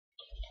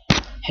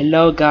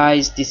Hello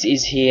guys, this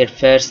is here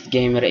First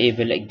Gamer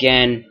Evil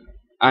again.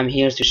 I'm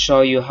here to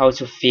show you how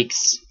to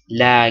fix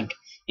lag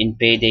in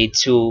Payday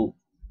 2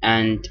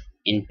 and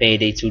in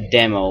Payday 2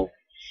 demo.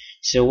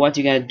 So what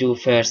you're gonna do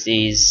first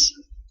is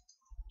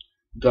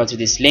go to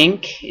this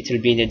link, it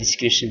will be in the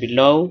description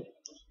below,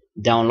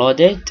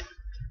 download it,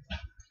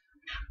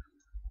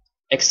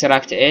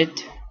 extract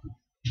it,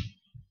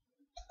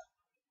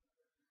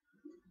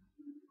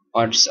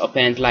 or just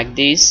open it like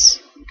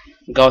this,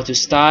 go to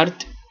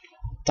start,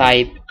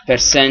 type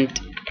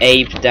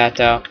 %ape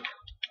data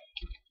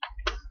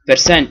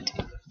 %,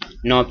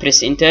 now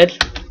press enter.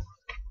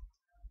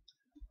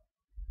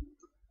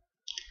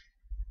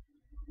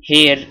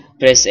 Here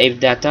press ape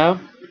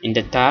data in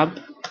the tab,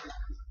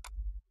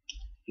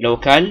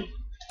 local,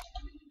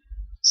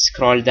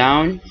 scroll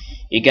down,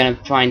 you're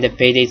gonna find the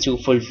Payday 2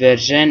 full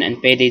version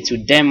and Payday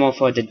 2 demo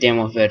for the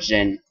demo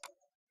version.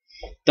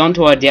 Don't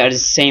worry, they are the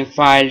same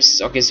files.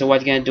 Okay, so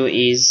what you're gonna do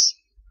is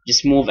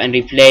just move and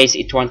replace,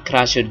 it won't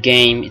crash your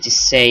game, it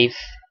is safe.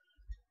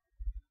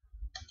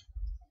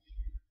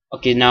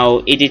 Okay, now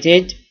edit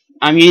it.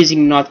 I'm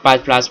using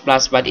Notepad++,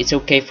 but it's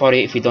okay for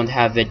you if you don't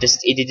have it, just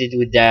edit it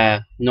with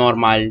the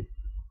normal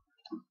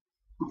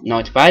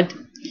Notepad.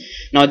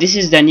 Now this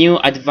is the new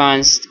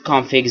advanced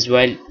config as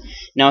well.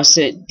 Now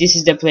this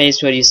is the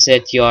place where you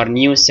set your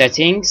new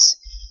settings.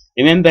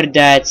 Remember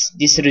that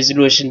this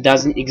resolution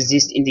doesn't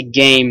exist in the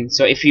game,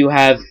 so if you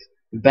have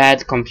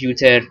bad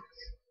computer,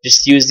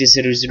 just use this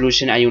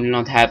resolution and you will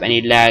not have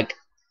any lag.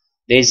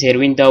 There is here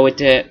window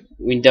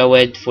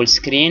with full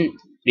screen,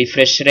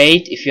 refresh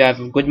rate. If you have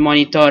a good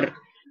monitor,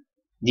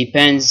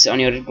 depends on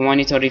your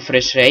monitor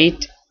refresh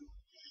rate.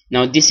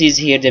 Now this is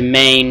here the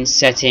main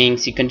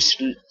settings. You can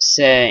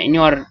say in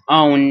your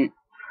own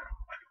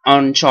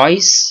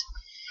choice.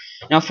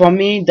 Now for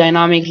me,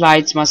 dynamic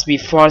lights must be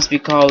false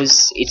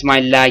because it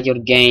might lag your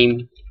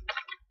game.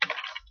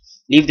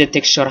 Leave the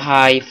texture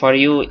high for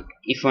you.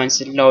 If you want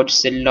it low,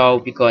 just set low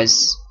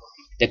because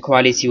the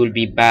quality will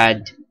be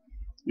bad.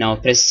 Now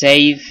press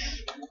save,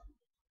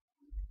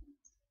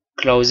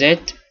 close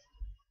it,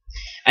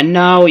 and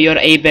now you're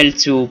able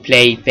to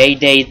play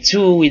Payday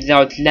 2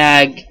 without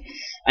lag.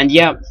 And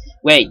yeah,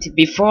 wait,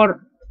 before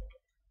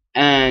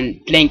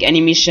playing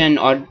any mission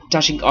or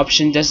touching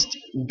option, just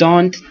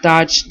don't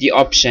touch the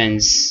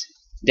options,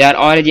 they are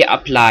already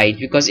applied,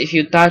 because if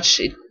you touch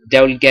it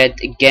they will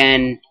get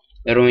again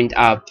ruined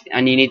up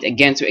and you need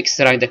again to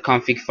extract the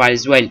config file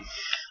as well.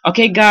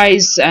 Okay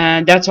guys,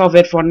 that's all of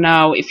it for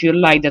now. If you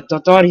like the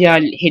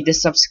tutorial, hit the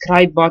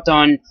subscribe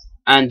button,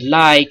 and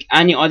like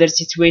any other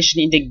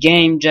situation in the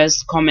game,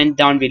 just comment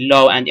down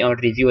below and I'll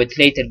review it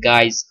later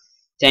guys.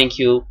 Thank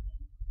you.